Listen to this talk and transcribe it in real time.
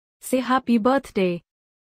say happy birthday.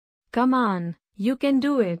 Come on, you can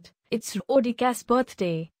do it. It's Rodica's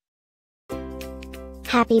birthday.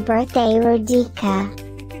 Happy birthday, Rodica.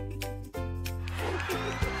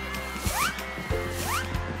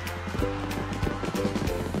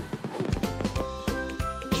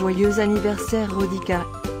 Joyeux anniversaire, Rodica.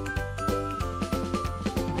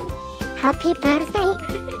 Happy birthday,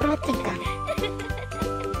 Rodica.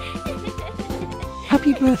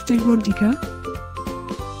 Happy birthday, Rodica.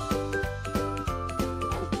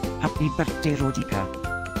 Happy birthday, Rodica.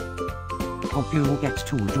 Hope you get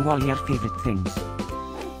to do all your favorite things.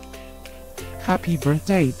 Happy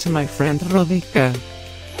birthday to my friend Rodica.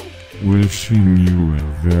 Wishing you a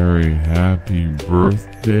very happy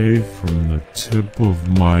birthday from the tip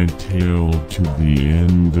of my tail to the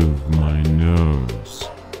end of my nose.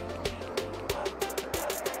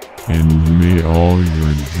 And may all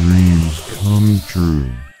your dreams come true.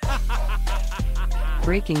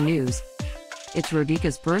 Breaking news. It's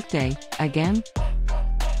Rodica's birthday, again?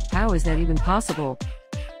 How is that even possible?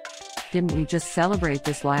 Didn't we just celebrate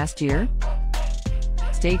this last year?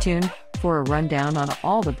 Stay tuned for a rundown on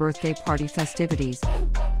all the birthday party festivities.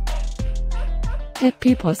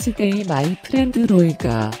 Happy birthday, my friend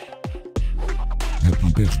Rodica.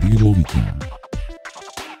 Happy birthday, Rodica.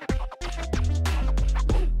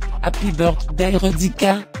 Happy birthday,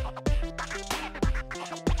 Rodica.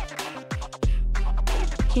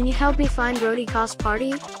 Can you help me find Rodica's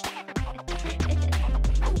party?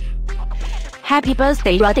 Happy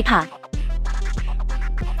birthday, Rodica.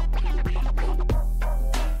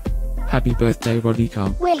 Happy birthday,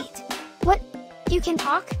 Rodica. Wait, what? You can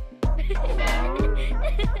talk?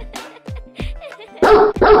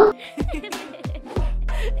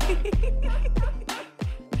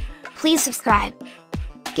 Please subscribe,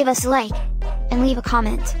 give us a like, and leave a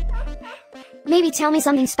comment. Maybe tell me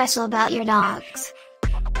something special about your dogs.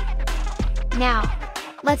 Now,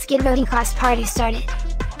 let's get Rodica's party started.